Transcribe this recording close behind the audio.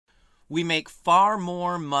We make far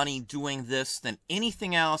more money doing this than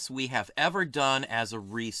anything else we have ever done as a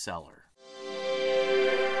reseller.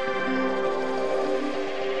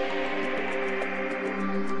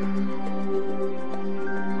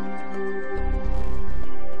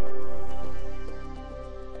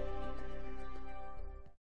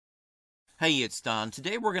 Hey, it's Don.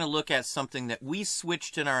 Today we're going to look at something that we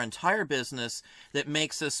switched in our entire business that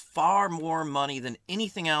makes us far more money than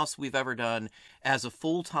anything else we've ever done as a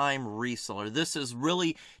full-time reseller. This has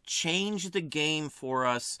really changed the game for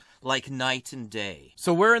us like night and day.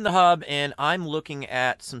 So we're in the hub and I'm looking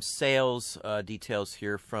at some sales details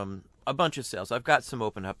here from a bunch of sales. I've got some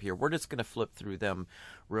open up here. We're just going to flip through them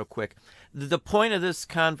real quick. The point of this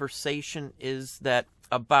conversation is that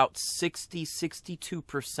about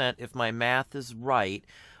 62%, if my math is right,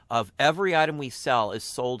 of every item we sell is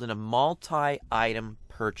sold in a multi-item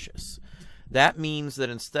purchase. That means that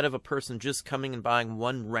instead of a person just coming and buying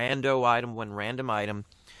one random item,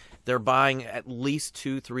 they're buying at least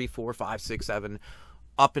 2, 3, 4, 5, 6, 7,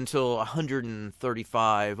 up until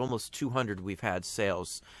 135, almost 200 we've had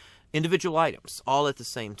sales. Individual items, all at the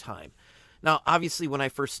same time. Now, obviously, when I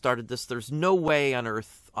first started this, there's no way on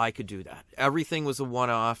earth I could do that. Everything was a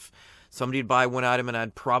one-off. Somebody'd buy one item, and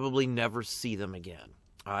I'd probably never see them again.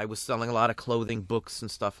 I was selling a lot of clothing, books, and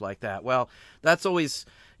stuff like that. Well, that's always,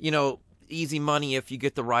 easy money if you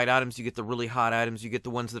get the right items. You get the really hot items. You get the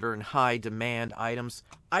ones that are in high demand items.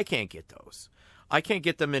 I can't get those. I can't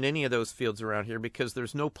get them in any of those fields around here because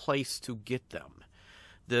there's no place to get them.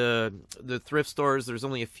 The thrift stores, there's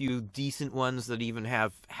only a few decent ones that even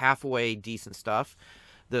have halfway decent stuff.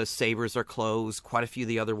 The Savers are closed. Quite a few of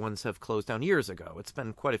the other ones have closed down years ago. It's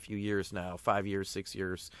been quite a few years now, 5 years, 6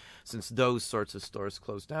 years, since those sorts of stores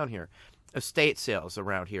closed down here. Estate sales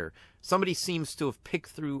around here. Somebody seems to have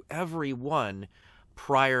picked through every one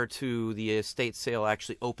prior to the estate sale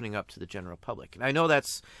actually opening up to the general public. And I know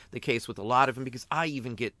that's the case with a lot of them because I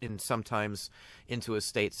even get in sometimes into a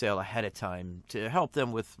estate sale ahead of time to help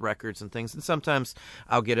them with records and things. And sometimes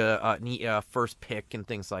I'll get a first pick and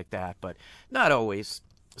things like that, but not always.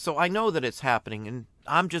 So I know that it's happening, and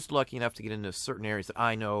I'm just lucky enough to get into certain areas that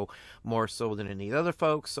I know more so than any other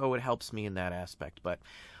folks, so it helps me in that aspect. But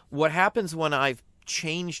what happens when I've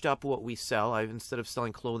changed up what we sell, instead of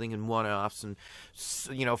selling clothing in one-offs and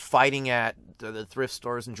fighting at the thrift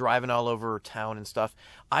stores and driving all over town and stuff,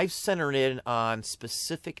 I've centered in on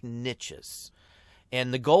specific niches.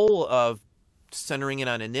 And the goal of centering in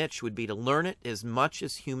on a niche would be to learn it as much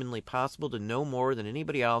as humanly possible, to know more than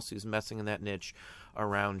anybody else who's messing in that niche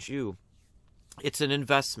around you. It's an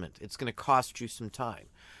investment. It's going to cost you some time.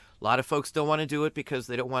 A lot of folks don't want to do it because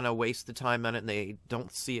they don't want to waste the time on it and they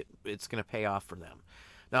don't see it's going to pay off for them.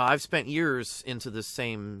 Now, I've spent years into the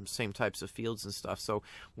same types of fields and stuff, so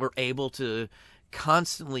we're able to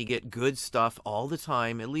constantly get good stuff all the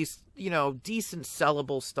time, at least, decent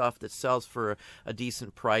sellable stuff that sells for a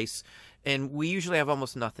decent price. And we usually have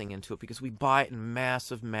almost nothing into it because we buy it in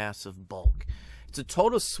massive, massive bulk. It's a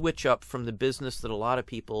total switch up from the business that a lot of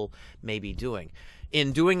people may be doing.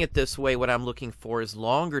 In doing it this way, what I'm looking for is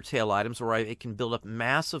longer tail items where it can build up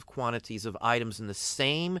massive quantities of items in the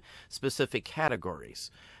same specific categories.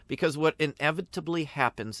 Because what inevitably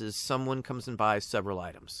happens is someone comes and buys several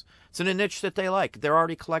items. It's in a niche that they like. They're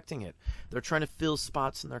already collecting it. They're trying to fill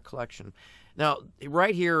spots in their collection. Now,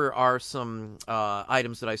 right here are some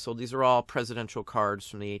items that I sold. These are all presidential cards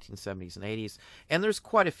from the 1870s and 80s. And there's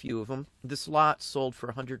quite a few of them. This lot sold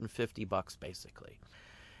for $150 basically.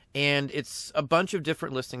 And it's a bunch of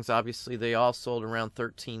different listings, obviously. They all sold around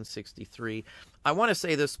 $13.63. I want to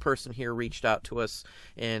say this person here reached out to us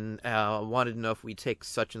and wanted to know if we take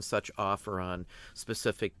such and such offer on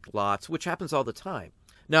specific lots, which happens all the time.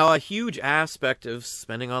 Now, a huge aspect of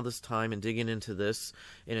spending all this time and digging into this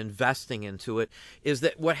and investing into it is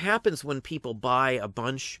that what happens when people buy a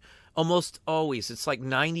bunch, almost always, it's like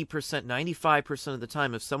 90%, 95% of the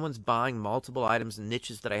time, if someone's buying multiple items in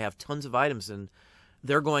niches that I have tons of items in,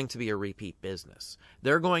 they're going to be a repeat business.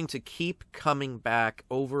 They're going to keep coming back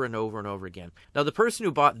over and over and over again. Now, the person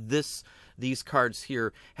who bought these cards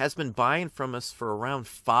here has been buying from us for around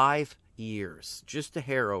 5 years, just a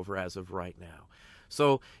hair over as of right now.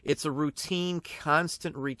 So it's a routine,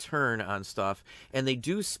 constant return on stuff, and they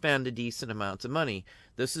do spend a decent amount of money.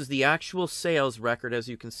 This is the actual sales record. As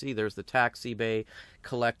you can see, there's the tax eBay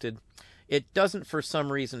collected. It doesn't, for some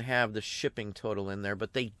reason, have the shipping total in there,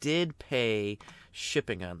 but they did pay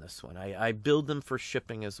shipping on this one. I billed them for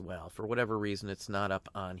shipping as well. For whatever reason, it's not up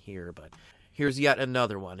on here, but here's yet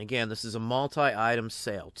another one. Again, this is a multi-item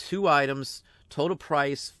sale. 2 items, total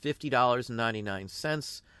price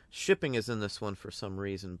 $50.99. Shipping is in this one for some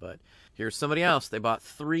reason, but here's somebody else. They bought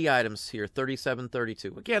 3 items here,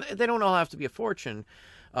 $37.32. Again, they don't all have to be a fortune.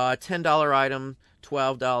 $10 item,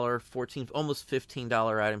 $12, $14, almost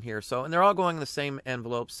 $15 item here. So, and they're all going in the same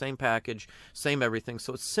envelope, same package, same everything.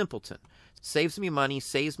 So it's simpleton. Saves me money,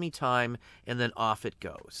 saves me time, and then off it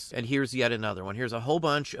goes. And here's yet another one. Here's a whole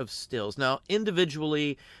bunch of stills. Now,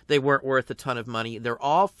 individually, they weren't worth a ton of money. They're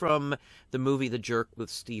all from the movie The Jerk with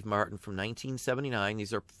Steve Martin from 1979.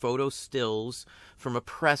 These are photo stills from a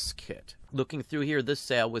press kit. Looking through here, this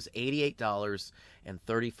sale was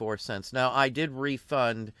 $88.34. Now, I did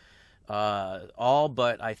refund all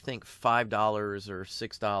but, I think, $5 or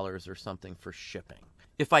 $6 or something for shipping.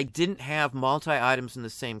 If I didn't have multi-items in the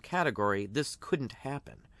same category, this couldn't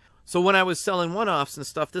happen. So when I was selling one-offs and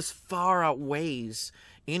stuff, this far outweighs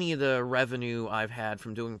any of the revenue I've had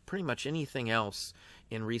from doing pretty much anything else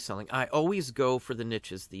in reselling. I always go for the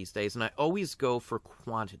niches these days, and I always go for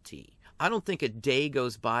quantity. I don't think a day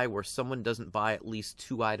goes by where someone doesn't buy at least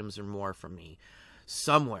 2 items or more from me.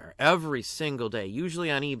 Somewhere, every single day. Usually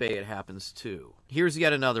on eBay it happens too. Here's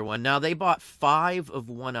yet another one. Now they bought 5 of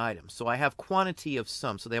one item, so I have quantity of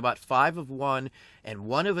some. So they bought 5 of one and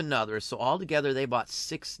 1 of another, so altogether they bought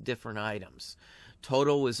 6 different items.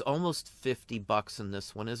 Total was almost $50 in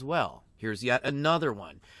this one as well. Here's yet another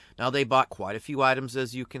one. Now they bought quite a few items,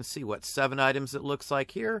 as you can see. What, 7 items it looks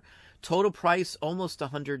like here? Total price almost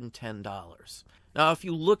 $110. Now if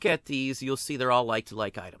you look at these, you'll see they're all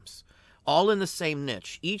like-to-like items. All in the same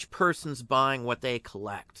niche. Each person's buying what they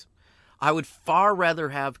collect. I would far rather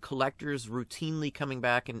have collectors routinely coming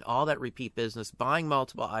back and all that repeat business, buying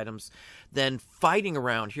multiple items, than fighting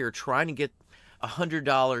around here trying to get a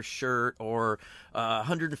 $100 shirt or a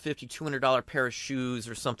 $150, $200 pair of shoes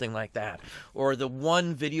or something like that. Or the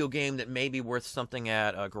one video game that may be worth something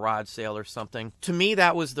at a garage sale or something. To me,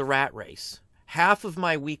 that was the rat race. Half of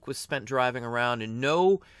my week was spent driving around and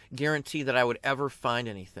no guarantee that I would ever find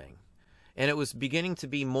anything. And it was beginning to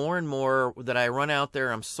be more and more that I run out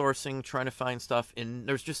there, I'm sourcing, trying to find stuff, and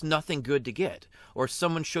there's just nothing good to get. Or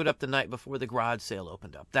someone showed up the night before the garage sale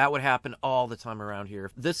opened up. That would happen all the time around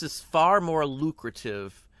here. This is far more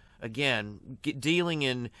lucrative, again, dealing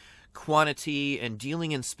in quantity and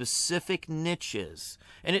dealing in specific niches.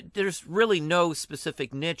 And there's really no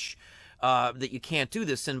specific niche that you can't do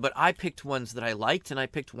this in, but I picked ones that I liked and I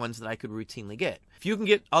picked ones that I could routinely get. If you can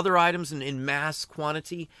get other items in mass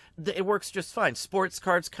quantity, it works just fine. Sports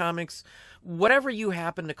cards, comics, whatever you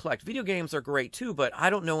happen to collect. Video games are great too, but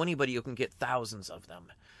I don't know anybody who can get thousands of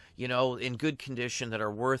them, you know, in good condition that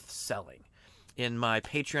are worth selling. In my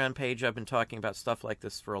Patreon page, I've been talking about stuff like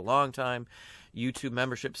this for a long time. YouTube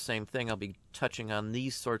membership, same thing. I'll be touching on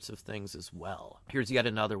these sorts of things as well. Here's yet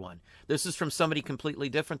another one. This is from somebody completely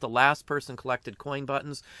different. The last person collected coin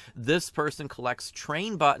buttons. This person collects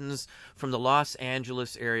train buttons from the Los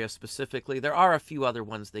Angeles area specifically. There are a few other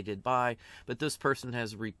ones they did buy, but this person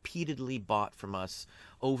has repeatedly bought from us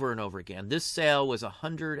over and over again. This sale was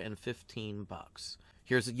 $115.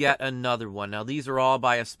 Here's yet another one. Now, these are all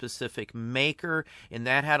by a specific maker, and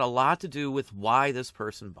that had a lot to do with why this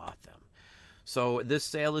person bought them. So this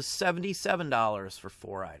sale is $77 for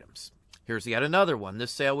 4 items. Here's yet another one.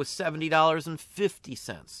 This sale was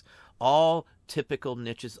 $70.50. All typical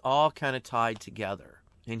niches, all kind of tied together.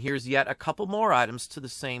 And here's yet a couple more items to the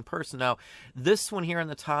same person. Now, this one here on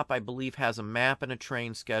the top, I believe, has a map and a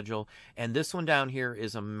train schedule. And this one down here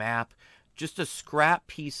is a map, just a scrap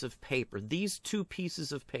piece of paper. These 2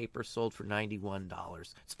 pieces of paper sold for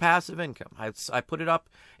 $91. It's passive income. I put it up,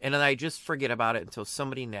 and then I just forget about it until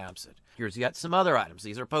somebody nabs it. Here's yet some other items.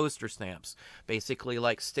 These are poster stamps, basically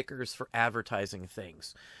like stickers for advertising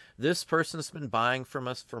things. This person's been buying from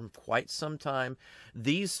us for quite some time.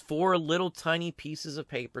 These 4 little tiny pieces of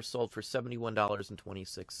paper sold for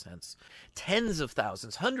 $71.26. Tens of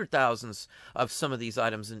thousands, 100,000s of some of these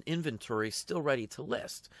items in inventory still ready to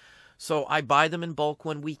list. So I buy them in bulk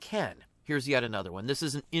when we can. Here's yet another one. This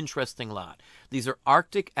is an interesting lot. These are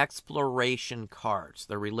Arctic exploration cards.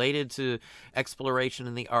 They're related to exploration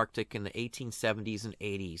in the Arctic in the 1870s and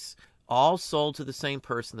 80s. All sold to the same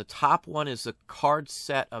person. The top one is a card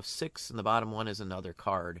set of 6, and the bottom one is another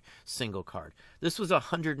card, single card. This was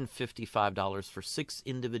 $155 for 6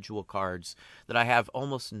 individual cards that I have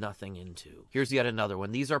almost nothing into. Here's yet another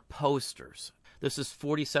one. These are posters. This is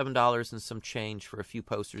 $47 and some change for a few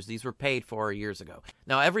posters. These were paid for years ago.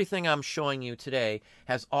 Now, everything I'm showing you today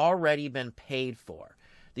has already been paid for.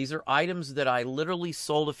 These are items that I literally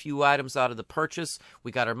sold a few items out of the purchase.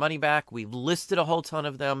 We got our money back. We've listed a whole ton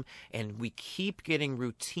of them, and we keep getting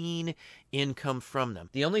routine income from them.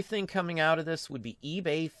 The only thing coming out of this would be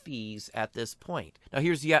eBay fees at this point. Now,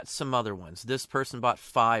 here's yet some other ones. This person bought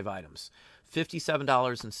 5 items.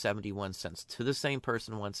 $57.71 to the same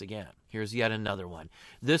person once again. Here's yet another one.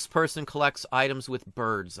 This person collects items with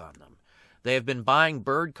birds on them. They have been buying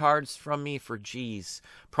bird cards from me for,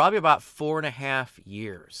 probably about 4.5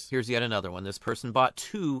 years. Here's yet another one. This person bought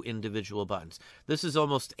 2 individual buttons. This is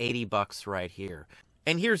almost $80 right here.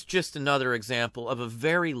 And here's just another example of a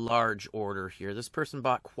very large order here. This person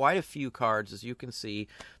bought quite a few cards, as you can see.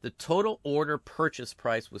 The total order purchase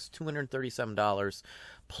price was $237,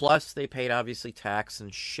 plus they paid, obviously, tax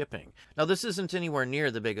and shipping. Now, this isn't anywhere near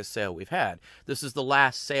the biggest sale we've had. This is the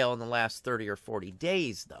last sale in the last 30 or 40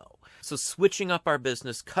 days, though. So switching up our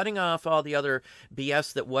business, cutting off all the other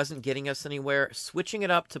BS that wasn't getting us anywhere, switching it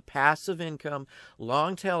up to passive income,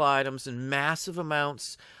 long-tail items, and massive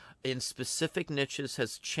amounts in specific niches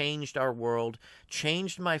has changed our world,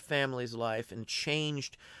 changed my family's life, and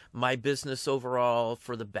changed my business overall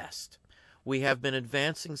for the best. We have been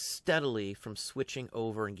advancing steadily from switching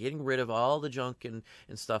over and getting rid of all the junk and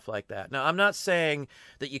stuff like that. Now, I'm not saying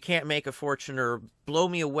that you can't make a fortune or blow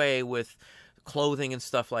me away with clothing and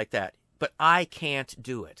stuff like that, but I can't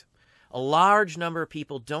do it. A large number of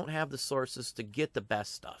people don't have the sources to get the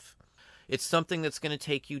best stuff. It's something that's going to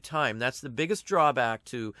take you time. That's the biggest drawback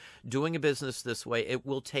to doing a business this way. It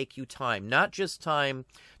will take you time. Not just time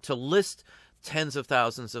to list tens of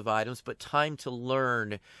thousands of items, but time to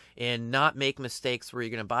learn and not make mistakes where you're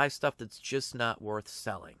going to buy stuff that's just not worth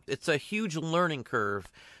selling. It's a huge learning curve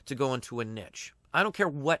to go into a niche. I don't care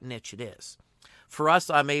what niche it is. For us,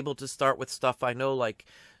 I'm able to start with stuff I know, like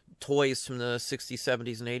toys from the 60s,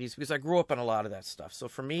 70s, and 80s, because I grew up on a lot of that stuff. So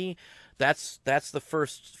for me, that's the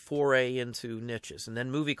first foray into niches. And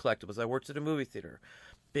then movie collectibles. I worked at a movie theater.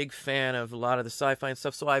 Big fan of a lot of the sci-fi and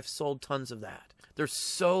stuff, so I've sold tons of that. There's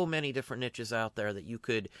so many different niches out there that you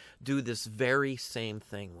could do this very same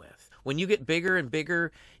thing with. When you get bigger and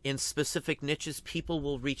bigger in specific niches, people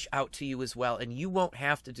will reach out to you as well, and you won't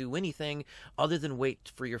have to do anything other than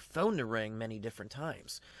wait for your phone to ring many different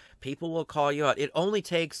times. People will call you out. It only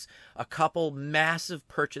takes a couple massive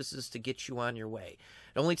purchases to get you on your way.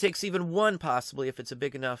 It only takes even one, possibly, if it's a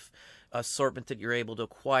big enough assortment that you're able to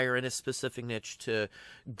acquire in a specific niche, to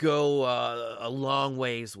go a long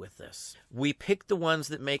ways with this. We pick the ones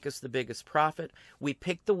that make us the biggest profit. We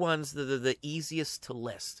pick the ones that are the easiest to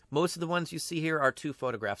list. Most of the ones you see here are 2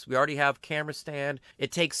 photographs. We already have camera stand.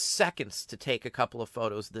 It takes seconds to take a couple of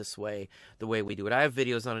photos this way, the way we do it. I have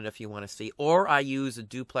videos on it if you want to see. Or I use a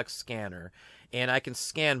duplex scanner, and I can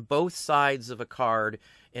scan both sides of a card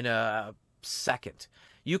in a second.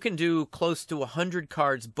 You can do close to 100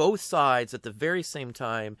 cards, both sides, at the very same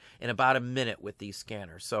time in about a minute with these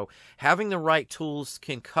scanners. So having the right tools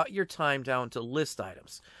can cut your time down to list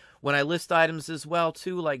items. When I list items as well,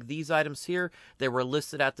 too, like these items here, they were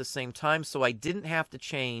listed at the same time, so I didn't have to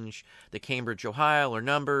change the Cambridge, Ohio, or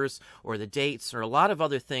numbers, or the dates, or a lot of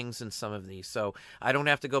other things in some of these. So I don't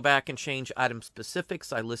have to go back and change item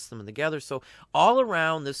specifics. I list them together. So all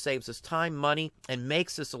around, this saves us time, money, and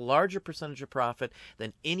makes us a larger percentage of profit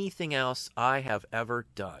than anything else I have ever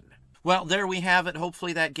done. Well, there we have it.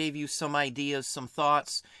 Hopefully that gave you some ideas, some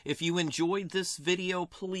thoughts. If you enjoyed this video,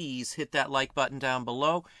 please hit that like button down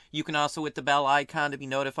below. You can also hit the bell icon to be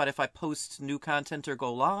notified if I post new content or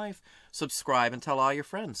go live. Subscribe and tell all your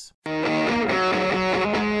friends.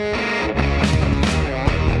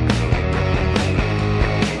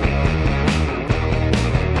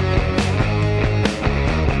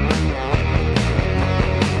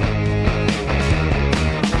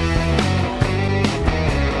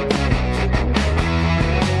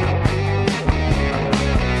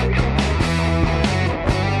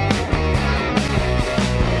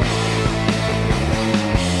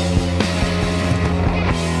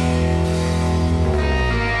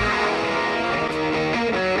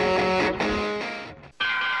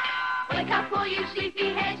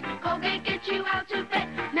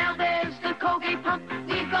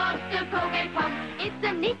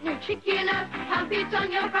 Trick, you know, pump it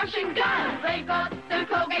on your brush and go. They got the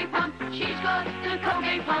Colgate pump, she's got the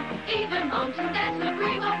Colgate pump. Even moms and dads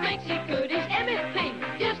agree what makes it good is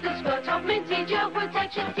MFP. Just a spot of minty gel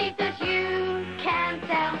protection teeth as you can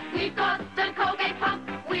tell. We've got the Colgate pump,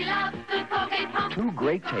 we love the Colgate pump. 2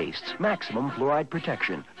 great tastes, maximum fluoride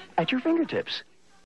protection at your fingertips.